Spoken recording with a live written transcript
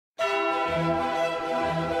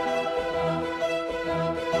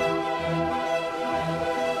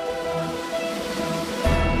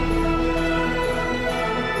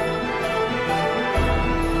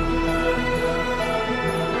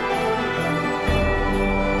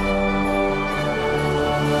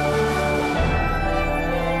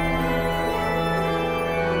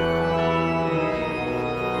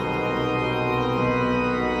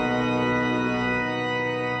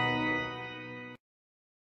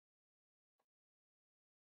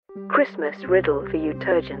Christmas riddle for you,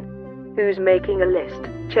 Turjan. Who's making a list,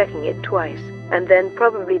 checking it twice, and then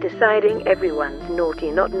probably deciding everyone's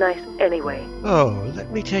naughty, not nice anyway? Oh,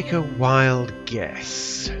 let me take a wild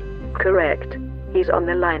guess. Correct. He's on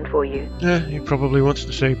the line for you. He probably wants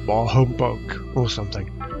to say bar humbug or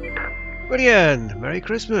something. Gwydion, Merry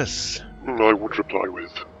Christmas. I would reply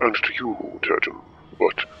with, and to you, Turjan,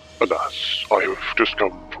 but alas, I have just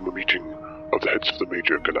come from a meeting of the heads of the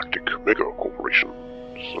major Galactic Megacorporations,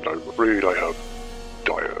 and I'm afraid I have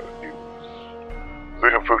dire news.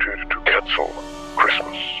 They have voted to cancel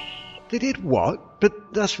Christmas. They did what?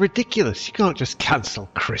 But that's ridiculous. You can't just cancel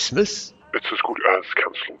Christmas. It's as good as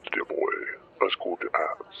cancelled, dear boy. As good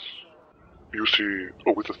as. You see,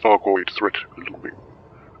 with the Thargoid threat looming,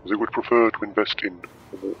 they would prefer to invest in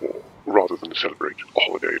war rather than celebrate a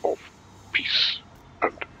holiday of peace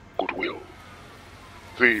and goodwill.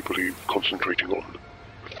 They believe concentrating on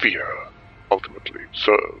fear ultimately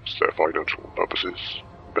serves their financial purposes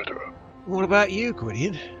better. What about you,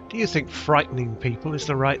 Gwydion? Do you think frightening people is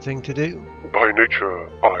the right thing to do? By nature,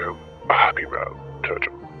 I am a happy man,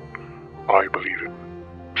 Turjan. I believe in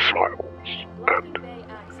smiles and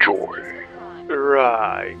joy.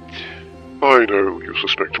 Right. I know you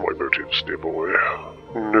suspect my motives, dear boy.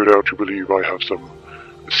 No doubt you believe I have some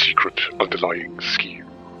secret underlying scheme,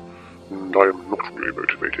 and I am not really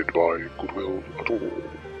motivated by goodwill at all.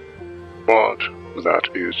 But that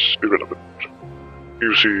is irrelevant.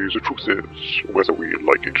 You see, the truth is, whether we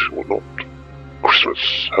like it or not,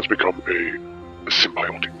 Christmas has become a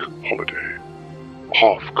symbiotic holiday,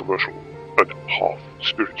 half commercial and half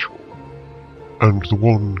spiritual. And the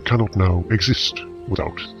one cannot now exist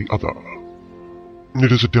without the other.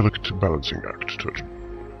 It is a delicate balancing act, Turjan,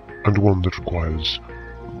 and one that requires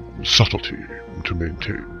subtlety to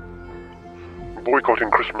maintain. Boycotting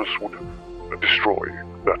Christmas would destroy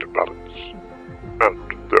that balance, and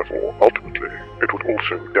therefore, ultimately, it would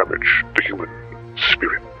also damage the human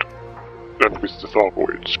spirit. And with the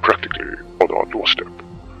Thargoids practically on our doorstep,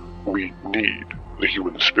 we need the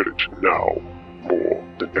human spirit now more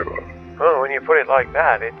than ever. Well, when you put it like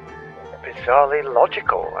that, it's bizarrely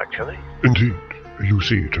logical, actually. Indeed. You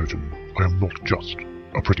see, Turjan, I am not just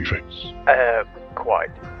a pretty face.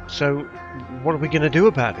 Quite. So, what are we going to do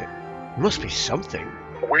about it? There must be something.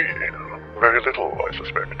 We? Very little, I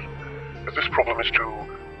suspect. This problem is too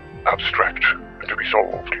abstract to be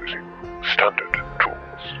solved using standard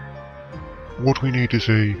tools. What we need is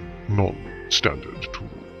a non-standard tool.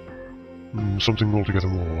 Something altogether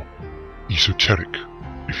more esoteric,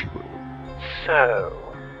 if you will. So?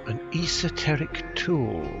 An esoteric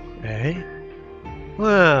tool, eh?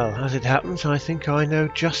 Well, as it happens, I think I know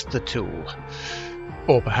just the tool.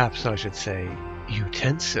 Or perhaps I should say,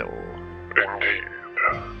 utensil. Indeed.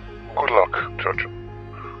 Good luck, Turjan.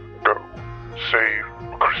 Go. Save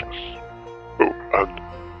Christmas. Oh, and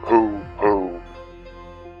ho, ho,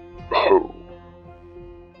 ho.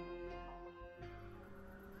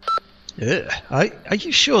 Are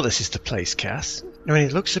you sure this is the place, Cass? I mean,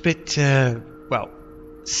 it looks a bit,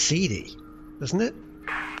 seedy, doesn't it?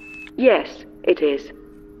 Yes, it is.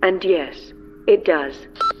 And yes, it does.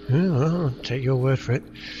 Oh, well, I'll take your word for it.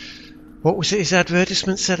 What was it his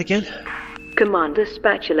advertisement said again? Commander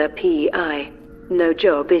Spatula P.I. No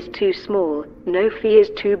job is too small, no fee is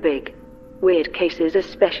too big. Weird cases a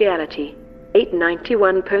speciality.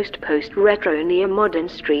 891 Post Retro near Modern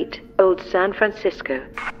Street, Old San Francisco.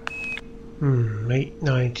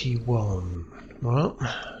 891. Well,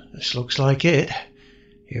 this looks like it.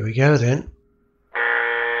 Here we go then.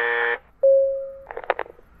 How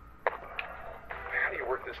do you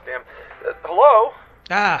work this damn... hello?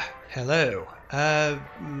 Ah, hello.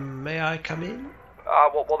 May I come in?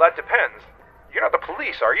 Well, that depends. You're not the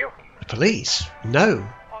police, are you? The police? No.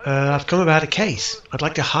 I've come about a case. I'd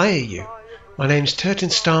like to hire you. My name's Turjan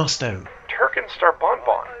Starstone. Turkenstar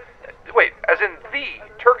Bonbon? Wait, as in the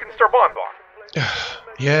Turkenstar Bonbon?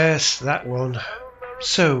 Yes, that one.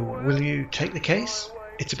 So, will you take the case?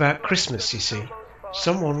 It's about Christmas, you see.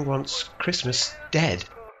 Someone wants Christmas dead.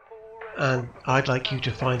 And I'd like you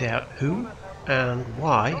to find out who and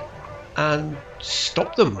why and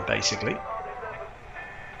stop them, basically.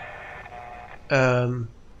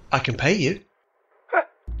 I can pay you. Huh?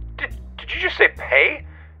 Did you just say pay?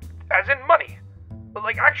 As in money?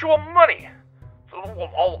 Like actual money?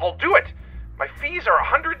 I'll do it. My fees are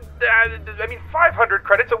 500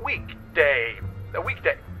 credits a weekday. A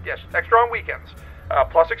weekday. Yes, extra on weekends.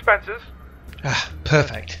 Plus expenses. Ah,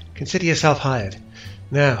 perfect. Consider yourself hired.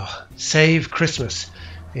 Now, save Christmas.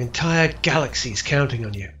 The entire galaxy's counting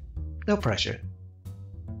on you. No pressure.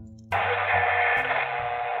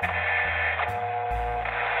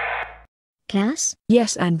 Cass?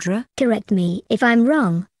 Yes, Andra? Correct me if I'm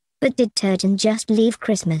wrong, but did Turjan just leave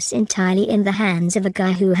Christmas entirely in the hands of a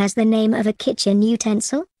guy who has the name of a kitchen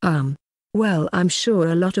utensil? Well, I'm sure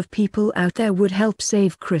a lot of people out there would help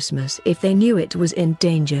save Christmas if they knew it was in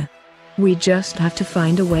danger. We just have to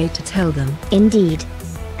find a way to tell them. Indeed.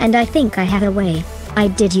 And I think I have a way. I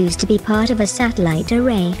did used to be part of a satellite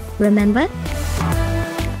array, remember?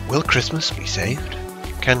 Will Christmas be saved?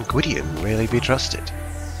 Can Gwydion really be trusted?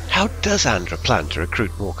 How does Andra plan to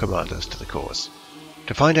recruit more commanders to the cause?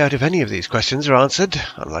 To find out if any of these questions are answered,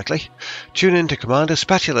 unlikely, tune in to Commander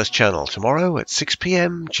Spatula's channel tomorrow at 6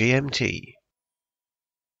 PM GMT.